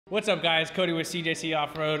What's up guys, Cody with CJC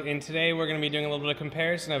Off-Road, and today we're going to be doing a little bit of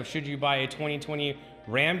comparison of should you buy a 2020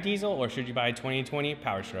 Ram diesel or should you buy a 2020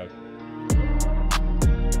 Powerstroke.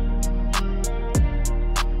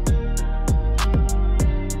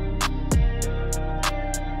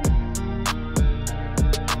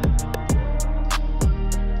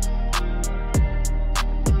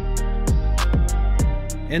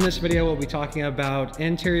 In this video, we'll be talking about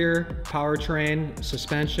interior, powertrain,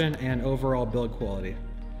 suspension, and overall build quality.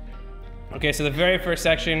 Okay, so the very first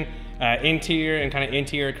section, interior and kind of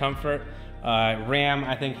interior comfort. Ram,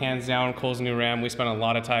 I think hands down, Cole's new Ram. We spent a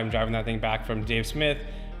lot of time driving that thing back from Dave Smith.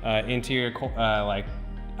 Interior, like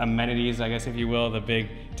amenities, I guess if you will, the big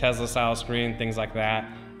Tesla style screen, things like that.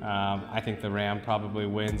 I think the Ram probably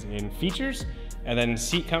wins in features. And then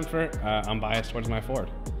seat comfort, I'm biased towards my Ford.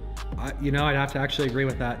 I'd have to actually agree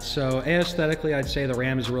with that. So aesthetically, I'd say the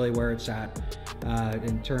Ram is really where it's at.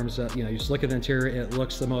 In terms of, you just look at the interior, it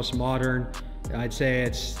looks the most modern. I'd say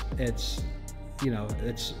it's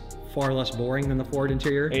far less boring than the Ford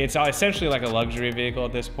interior. It's essentially like a luxury vehicle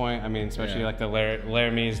at this point. I mean, especially like the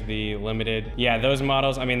Laramies, the Limited. Yeah, those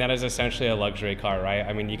models, I mean, that is essentially a luxury car, right?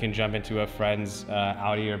 I mean, you can jump into a friend's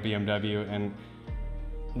Audi or BMW and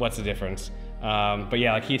what's the difference? But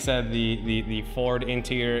yeah, like he said, the Ford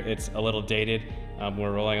interior, it's a little dated.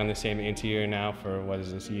 We're rolling on the same interior now for, what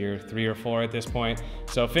is this, year 3 or 4 at this point.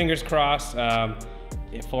 So fingers crossed,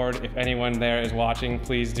 Ford, if anyone there is watching,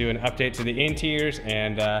 please do an update to the interiors,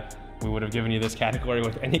 and we would have given you this category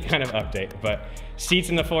with any kind of update. But seats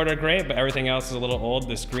in the Ford are great, but everything else is a little old.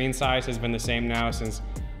 The screen size has been the same now since,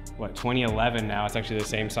 what, 2011 now. It's actually the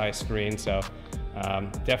same size screen, so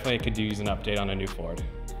definitely could use an update on a new Ford.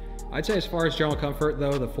 I'd say as far as general comfort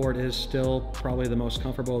though, the Ford is still probably the most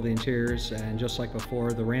comfortable of the interiors, and just like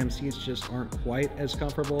before, the Ram seats just aren't quite as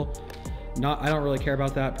comfortable. I don't really care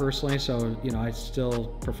about that personally, so I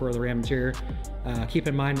still prefer the Ram interior. Keep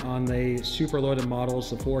in mind, on the super loaded models,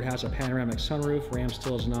 the Ford has a panoramic sunroof. Ram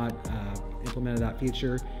still has not implemented that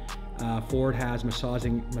feature. Ford has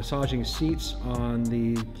massaging seats on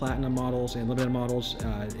the Platinum models and Limited models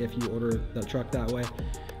if you order the truck that way.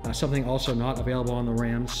 Something also not available on the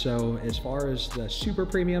Ram. So as far as the super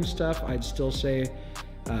premium stuff, I'd still say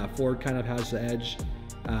Ford kind of has the edge.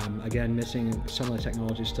 Again, missing some of the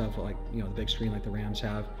technology stuff like the big screen like the Rams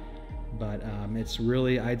have. But it's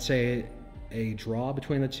really, I'd say, a draw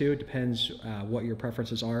between the two. It depends what your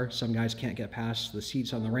preferences are. Some guys can't get past the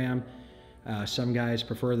seats on the Ram. Some guys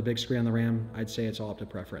prefer the big screen on the Ram. I'd say it's all up to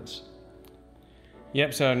preference.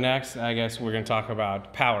 Yep, so next, I guess we're gonna talk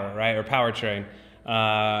about power, right, or powertrain.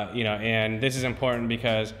 And this is important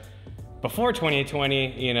because before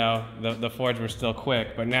 2020, the Fords were still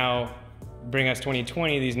quick, but now bring us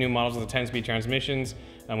 2020, these new models with the 10-speed transmissions,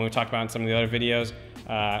 we talked about in some of the other videos,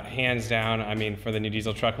 hands down, I mean, for the new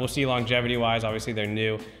diesel truck. We'll see longevity-wise, obviously they're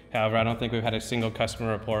new. However, I don't think we've had a single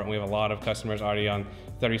customer report, and we have a lot of customers already on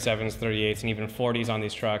 37s, 38s, and even 40s on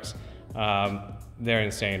these trucks. They're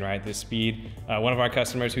insane, right? The speed. One of our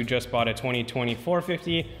customers who just bought a 2020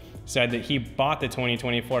 450 said that he bought the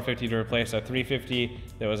 2020 450 to replace a 350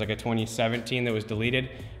 that was like a 2017 that was deleted,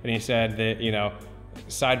 and he said that,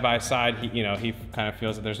 side by side, he kind of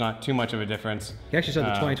feels that there's not too much of a difference. He actually said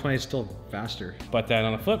the 2020 is still faster. But then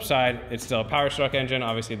on the flip side, it's still a Powerstroke engine.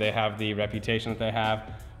 Obviously, they have the reputation that they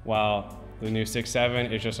have, while the new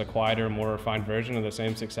 6.7 is just a quieter, more refined version of the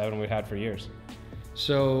same 6.7 we've had for years.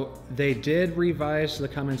 So they did revise the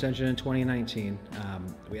Cummins engine in 2019.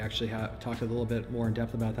 We actually talked a little bit more in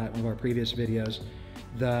depth about that in one of our previous videos.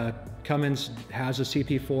 The Cummins has a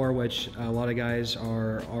CP4, which a lot of guys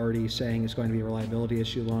are already saying is going to be a reliability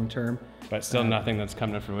issue long term. But still nothing that's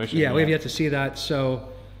come to fruition. Yeah, we have yet to see that. So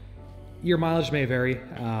your mileage may vary.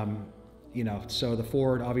 So the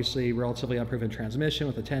Ford, obviously relatively unproven transmission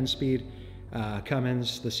with a 10-speed.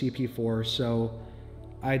 Cummins, the CP4. So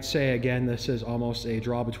I'd say, again, this is almost a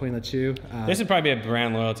draw between the two. This would probably be a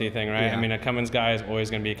brand loyalty thing, right? Yeah. I mean, a Cummins guy is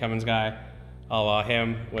always going to be a Cummins guy. I'll allow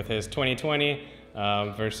him with his 2020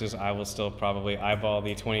 versus I will still probably eyeball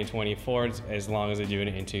the 2020 Fords as long as they do an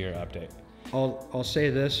interior update. I'll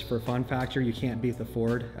say this for fun factor, you can't beat the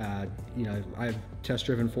Ford. I've test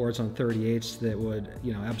driven Fords on 38s that would,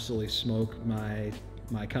 absolutely smoke my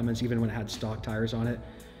Cummins even when it had stock tires on it.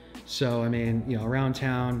 So, I mean, around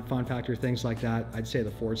town, fun factor, things like that, I'd say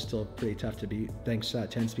the Ford's still pretty tough to beat thanks to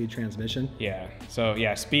that 10-speed transmission. Yeah, so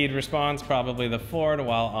yeah, speed response, probably the Ford,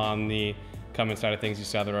 while on the Cummins side of things, you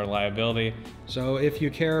saw the reliability. So if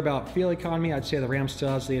you care about fuel economy, I'd say the Ram still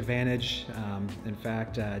has the advantage. In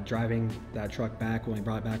fact, driving that truck back, when we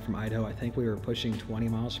brought it back from Idaho, I think we were pushing 20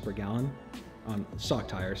 miles per gallon on stock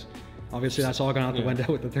tires. Obviously, that's all gone out the window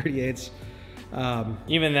with the 38s.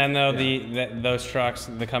 Even then, though, those trucks,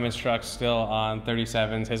 the Cummins trucks, still on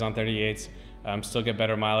 37s, his on 38s, still get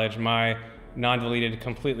better mileage. My non-deleted,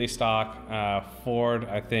 completely stock Ford,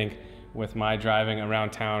 I think, with my driving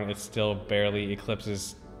around town, it still barely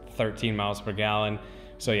eclipses 13 miles per gallon.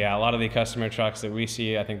 So yeah, a lot of the customer trucks that we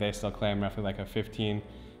see, I think they still claim roughly like a 15,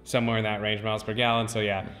 somewhere in that range, miles per gallon. So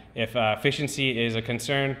yeah, if efficiency is a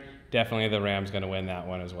concern, definitely the Ram's going to win that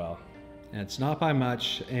one as well. And it's not by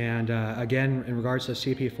much. And again, in regards to the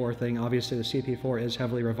CP4 thing, obviously the CP4 is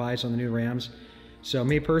heavily revised on the new Rams. So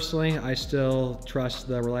me personally, I still trust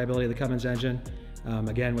the reliability of the Cummins engine.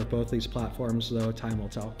 Again, with both these platforms, though, time will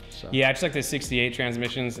tell. So. Yeah, just like the 68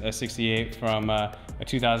 transmissions, a 68 from a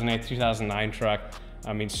 2008, 2009 truck.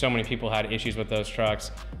 I mean, so many people had issues with those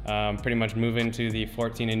trucks. Pretty much move into the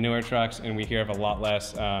 14 and newer trucks, and we hear of a lot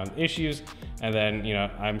less issues. And then, you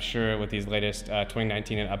know, I'm sure with these latest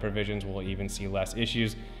 2019 and up revisions, we'll even see less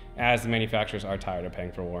issues as the manufacturers are tired of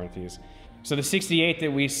paying for warranties. So the 68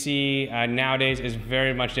 that we see nowadays is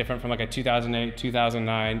very much different from like a 2008,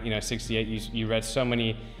 2009, you know, 68. You read so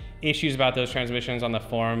many issues about those transmissions on the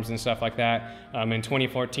forums and stuff like that. In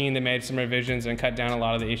 2014, they made some revisions and cut down a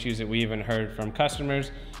lot of the issues that we even heard from customers.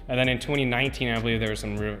 And then in 2019, I believe there was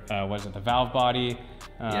some, was it the valve body?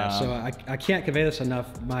 Yeah, so I can't convey this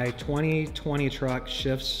enough. My 2020 truck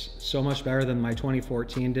shifts so much better than my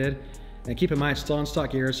 2014 did. And keep in mind, it's still on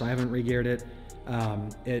stock gears, so I haven't re-geared it.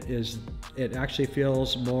 It actually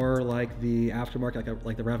feels more like the aftermarket,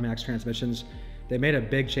 like the RevMax transmissions. They made a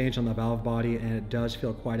big change on the valve body, and it does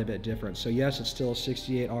feel quite a bit different. So yes, it's still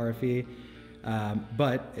 68 RFE,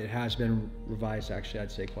 but it has been revised, actually,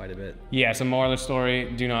 I'd say quite a bit. Yeah, so moral of the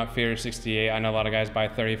story, do not fear 68. I know a lot of guys buy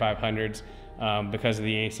 3500s because of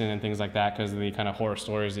the ASIN and things like that, because of the kind of horror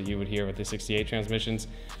stories that you would hear with the 68 transmissions.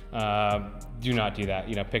 Do not do that.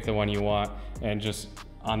 You know, pick the one you want. And just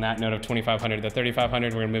on that note of 2500, the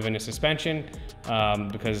 3500, we're gonna move into suspension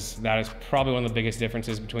because that is probably one of the biggest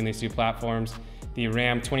differences between these two platforms. The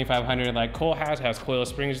Ram 2500, like Cole has coil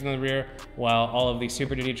springs in the rear, while all of the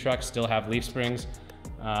Super Duty trucks still have leaf springs.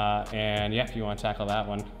 And yeah, if you want to tackle that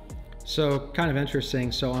one. So kind of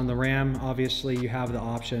interesting. So on the Ram, obviously you have the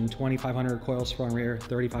option 2500 coil sprung rear,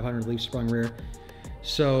 3500 leaf sprung rear.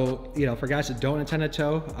 So, you know, for guys that don't intend to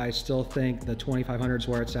tow, I still think the 2500 is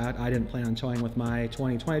where it's at. I didn't plan on towing with my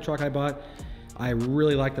 2020 truck I bought. I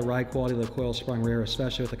really like the ride quality of the coil sprung rear,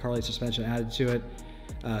 especially with the Carly suspension added to it.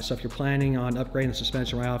 So if you're planning on upgrading the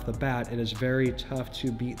suspension right off the bat, it is very tough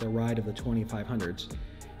to beat the ride of the 2500s.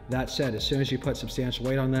 That said, as soon as you put substantial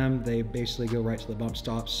weight on them, they basically go right to the bump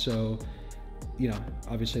stops. So, you know,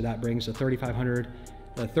 obviously that brings the 3500,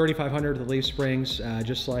 the leaf springs,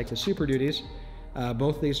 just like the Super Duties.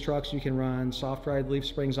 Both of these trucks, you can run soft ride leaf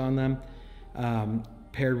springs on them,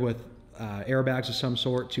 paired with airbags of some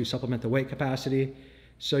sort to supplement the weight capacity.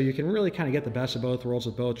 So you can really kind of get the best of both worlds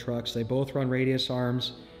with both trucks. They both run radius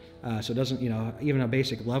arms, so it doesn't, you know, even a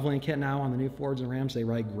basic leveling kit now on the new Fords and Rams, they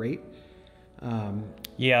ride great.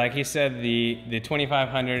 Yeah, like he said, the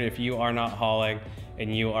 2500, if you are not hauling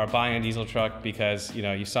and you are buying a diesel truck because, you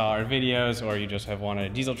know, you saw our videos or you just have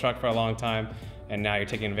wanted a diesel truck for a long time and now you're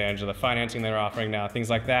taking advantage of the financing they're offering now,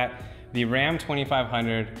 things like that. The Ram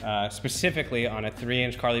 2500, specifically on a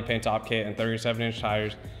 3-inch Carly paint top kit and 37-inch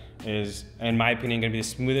tires, is, in my opinion, going to be the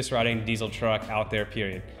smoothest riding diesel truck out there,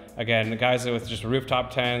 period. Again, the guys with just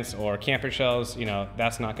rooftop tents or camper shells, you know,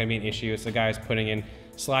 that's not going to be an issue. It's the guys putting in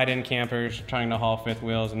slide-in campers, trying to haul fifth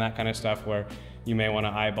wheels and that kind of stuff where you may want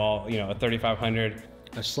to eyeball, you know, a 3500.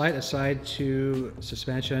 A slight aside to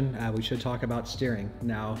suspension, we should talk about steering.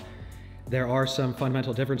 Now, there are some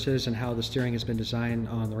fundamental differences in how the steering has been designed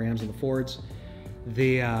on the Rams and the Fords.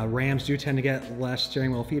 The Rams do tend to get less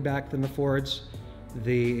steering wheel feedback than the Fords.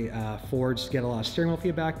 The Fords get a lot of steering wheel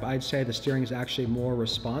feedback, but I'd say the steering is actually more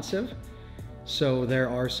responsive. So there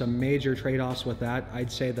are some major trade-offs with that.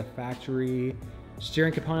 I'd say the factory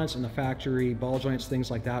steering components and the factory ball joints, things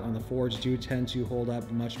like that on the Fords do tend to hold up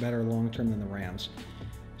much better long-term than the Rams.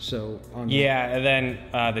 So on yeah, and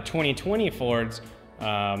then the 2020 Fords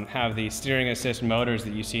have the steering assist motors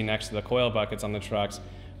that you see next to the coil buckets on the trucks.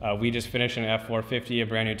 We just finished an F450, a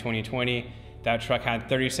brand new 2020. That truck had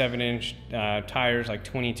 37-inch tires, like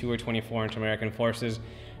 22 or 24-inch American Forces.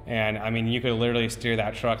 And I mean, you could literally steer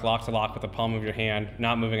that truck lock to lock with the palm of your hand,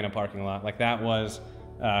 not moving in a parking lot. Like that was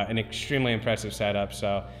an extremely impressive setup.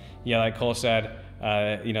 So yeah, like Cole said,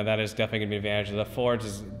 you know, that is definitely going to be an advantage of the Fords,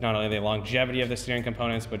 is not only the longevity of the steering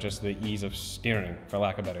components, but just the ease of steering, for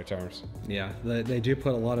lack of better terms. Yeah, they do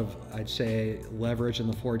put a lot of, I'd say, leverage in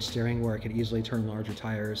the Ford steering where it can easily turn larger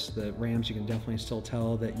tires. The Rams, you can definitely still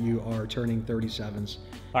tell that you are turning 37s.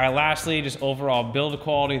 All right, lastly, just overall build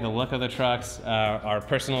quality, the look of the trucks, our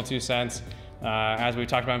personal 2 cents. As we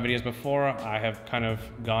talked about in videos before, I have kind of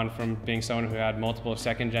gone from being someone who had multiple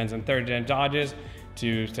 2nd gens and 3rd gen Dodges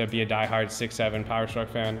to be a diehard 6.7 Powerstroke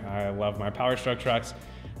fan. I love my Powerstroke trucks.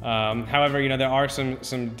 However, you know, there are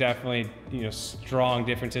some definitely, you know, strong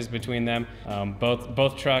differences between them.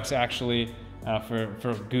 Both trucks actually,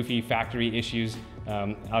 for goofy factory issues,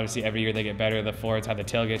 obviously every year they get better. The Fords had the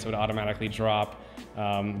tailgates would automatically drop.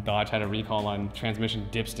 Dodge had a recall on transmission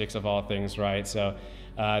dipsticks of all things, right? So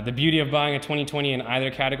the beauty of buying a 2020 in either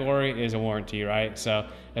category is a warranty, right? So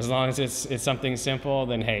as long as it's something simple,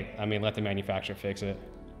 then hey, I mean, let the manufacturer fix it.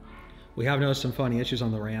 We have noticed some funny issues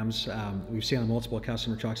on the Rams. We've seen on multiple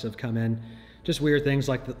customer trucks that have come in, just weird things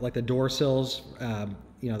like the door sills,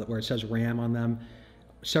 you know, where it says Ram on them.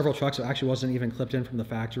 Several trucks actually wasn't even clipped in from the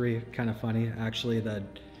factory. Kind of funny, actually. The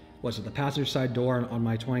passenger side door on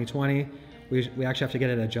my 2020? We actually have to get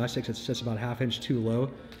it adjusted because it's just about ½ inch too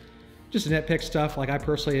low. Just nitpick stuff. Like, I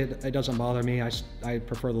personally, it doesn't bother me. I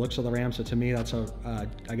prefer the looks of the Ram, so to me that's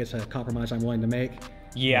I guess a compromise I'm willing to make.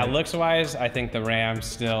 Yeah, looks wise, I think the Ram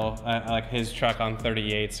still, like his truck on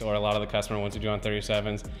 38s, or a lot of the customer ones who do on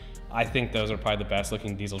 37s, I think those are probably the best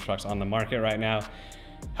looking diesel trucks on the market right now.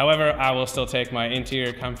 However, I will still take my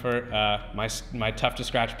interior comfort, my tough to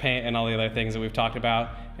scratch paint, and all the other things that we've talked about,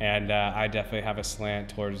 and I definitely have a slant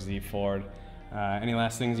towards the Ford. Any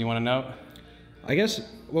last things you want to note? I guess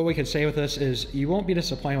what we could say with this is you won't be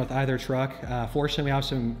disappointed with either truck. Fortunately, we have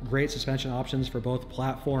some great suspension options for both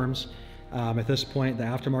platforms. At this point, the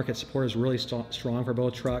aftermarket support is really strong for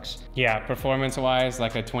both trucks. Yeah, performance-wise,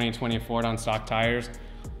 like a 2020 Ford on stock tires,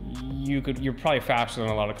 you're probably faster than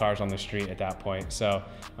a lot of cars on the street at that point. So,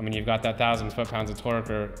 I mean, you've got that 1,000 foot-pounds of torque,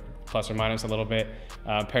 or plus or minus a little bit,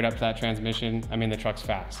 paired up to that transmission. I mean, the truck's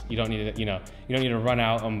fast. You don't need to, you don't need to run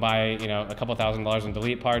out and buy, a couple $1,000s in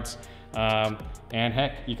delete parts. And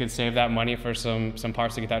heck, you could save that money for some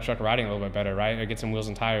parts to get that truck riding a little bit better, right? Or get some wheels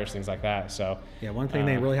and tires, things like that. So yeah, one thing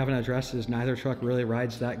they really haven't addressed is neither truck really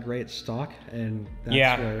rides that great stock, and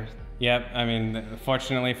that's where. Yep. I mean,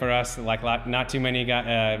 fortunately for us, like not too many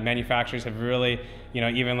manufacturers have really,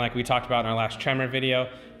 even like we talked about in our last Tremor video,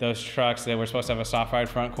 those trucks that were supposed to have a soft ride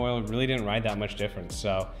front coil really didn't ride that much difference.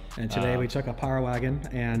 So. And today we took a Power Wagon,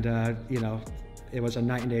 and it was a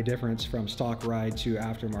night and day difference from stock ride to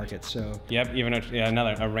aftermarket. So yep, even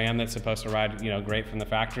a Ram that's supposed to ride great from the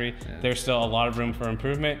factory. Yeah. There's still a lot of room for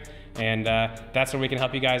improvement, and that's where we can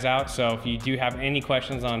help you guys out. So if you do have any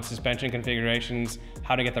questions on suspension configurations,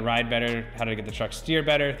 how to get the ride better, how to get the truck steer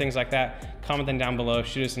better, things like that, comment them down below,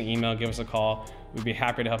 shoot us an email, give us a call. We'd be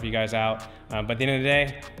happy to help you guys out. But at the end of the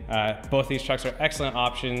day, both these trucks are excellent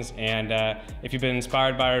options, and if you've been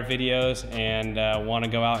inspired by our videos and want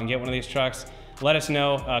to go out and get one of these trucks, let us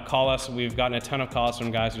know, call us. We've gotten a ton of calls from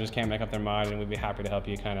guys who just can't make up their mind, and we'd be happy to help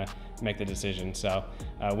you kind of make the decision. So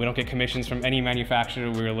we don't get commissions from any manufacturer.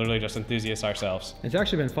 We're literally just enthusiasts ourselves. It's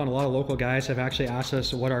actually been fun. A lot of local guys have actually asked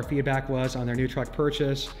us what our feedback was on their new truck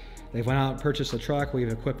purchase. They went out and purchased the truck. We've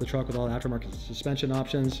equipped the truck with all the aftermarket suspension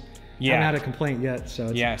options. Yeah. Haven't had a complaint yet,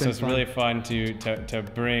 so it's fun. Really fun to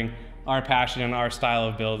bring our passion and our style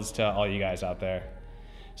of builds to all you guys out there.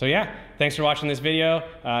 So yeah, thanks for watching this video.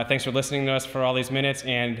 Thanks for listening to us for all these minutes,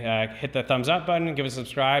 and hit the thumbs up button, give us a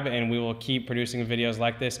subscribe, and we will keep producing videos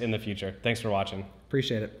like this in the future. Thanks for watching.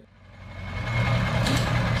 Appreciate it.